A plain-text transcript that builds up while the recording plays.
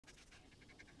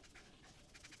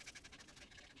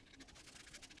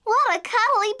a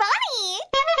cuddly bunny!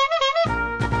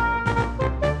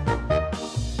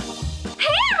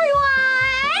 Hey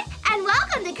everyone! And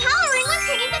welcome to Coloring with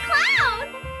Timmy the Clown!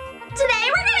 Today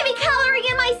we're going to be coloring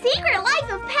in my Secret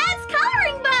Life of Pets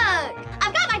coloring book!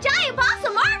 I've got my giant box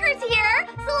of markers here,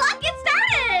 so let's get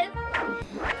started!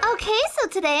 Okay, so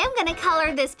today I'm going to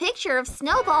color this picture of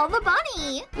Snowball the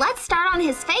bunny. Let's start on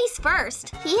his face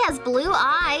first. He has blue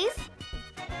eyes.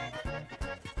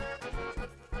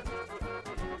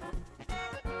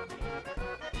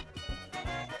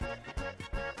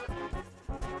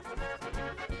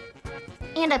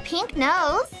 And a pink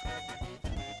nose.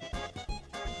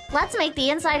 Let's make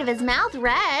the inside of his mouth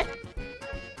red.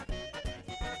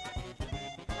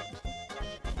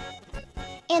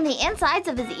 And the insides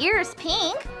of his ears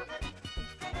pink.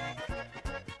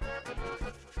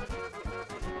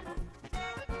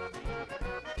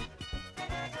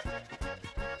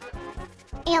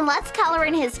 And let's color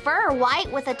in his fur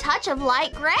white with a touch of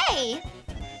light gray.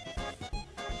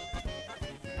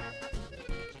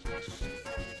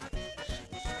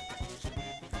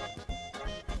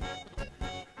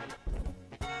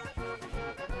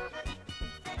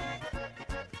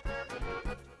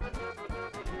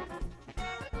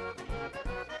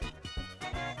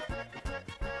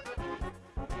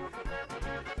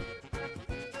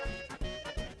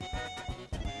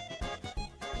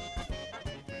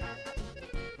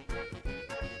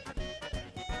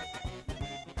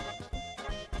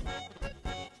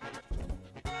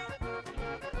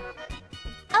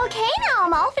 Okay, now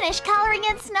I'm all finished coloring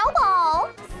in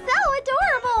Snowball. So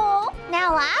adorable!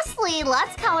 Now lastly,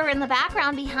 let's color in the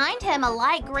background behind him a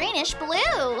light greenish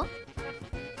blue.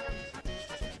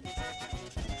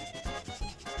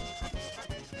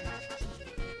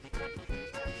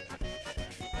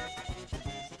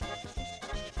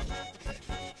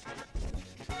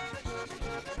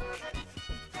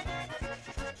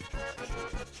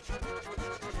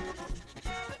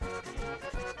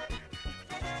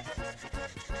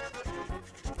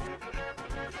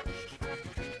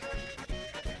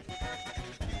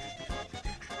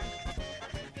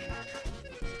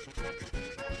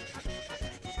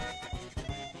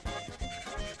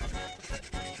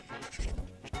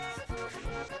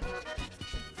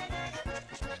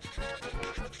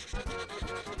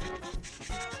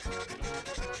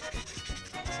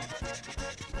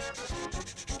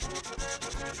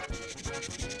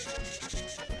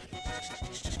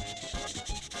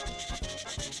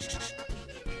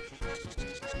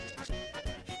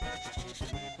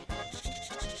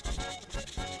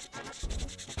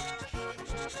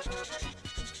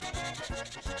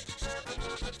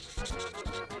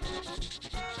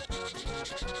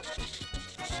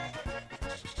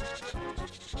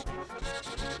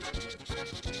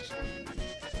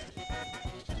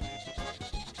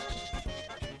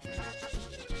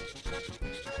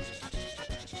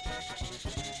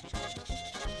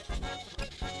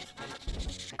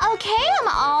 Okay, I'm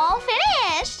all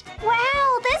finished!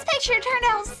 Wow, this picture turned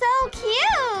out so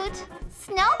cute!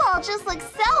 Snowball just looks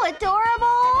so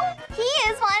adorable! He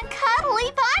is one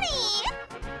cuddly bunny!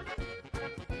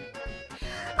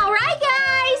 Alright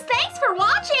guys, thanks for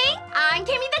watching! I'm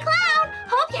KiMMi the Clown!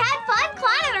 Hope you had fun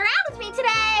clowning around with me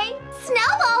today!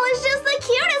 Snowball is just the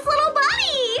cutest little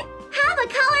bunny! Have a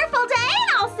colorful day and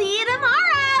I'll see you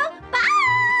tomorrow!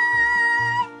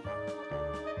 Bye!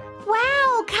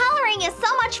 Wow, coloring is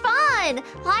so much fun!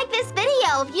 Like this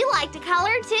video if you like to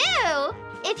color too!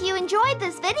 If you enjoyed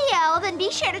this video, then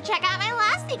be sure to check out my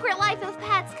last Secret Life of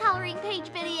Pets coloring page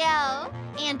video.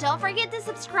 And don't forget to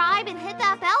subscribe and hit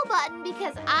that bell button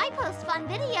because I post fun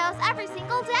videos every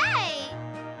single day.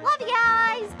 Love you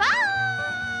guys, bye!